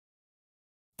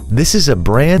This is a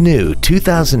brand new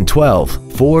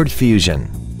 2012 Ford Fusion.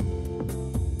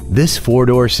 This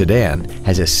four-door sedan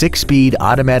has a 6-speed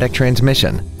automatic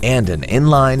transmission and an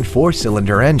inline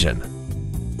 4-cylinder engine.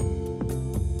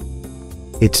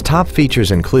 Its top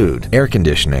features include air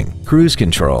conditioning, cruise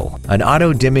control, an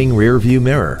auto-dimming rear-view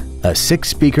mirror, a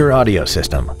 6-speaker audio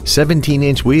system,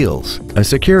 17-inch wheels, a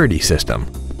security system,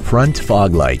 front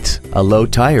fog lights, a low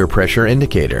tire pressure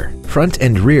indicator, front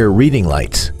and rear reading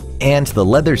lights, and the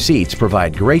leather seats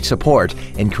provide great support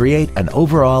and create an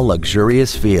overall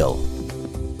luxurious feel.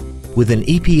 With an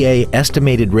EPA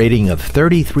estimated rating of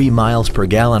 33 miles per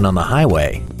gallon on the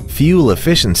highway, fuel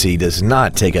efficiency does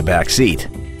not take a back seat.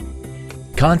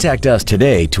 Contact us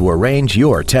today to arrange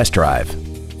your test drive.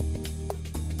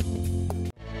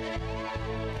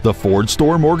 The Ford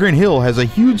store Morgan Hill has a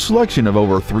huge selection of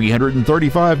over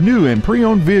 335 new and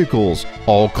pre-owned vehicles,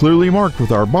 all clearly marked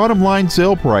with our bottom line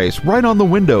sale price right on the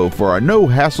window for a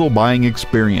no-hassle buying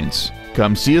experience.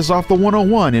 Come see us off the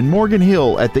 101 in Morgan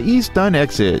Hill at the East Dunn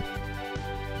exit.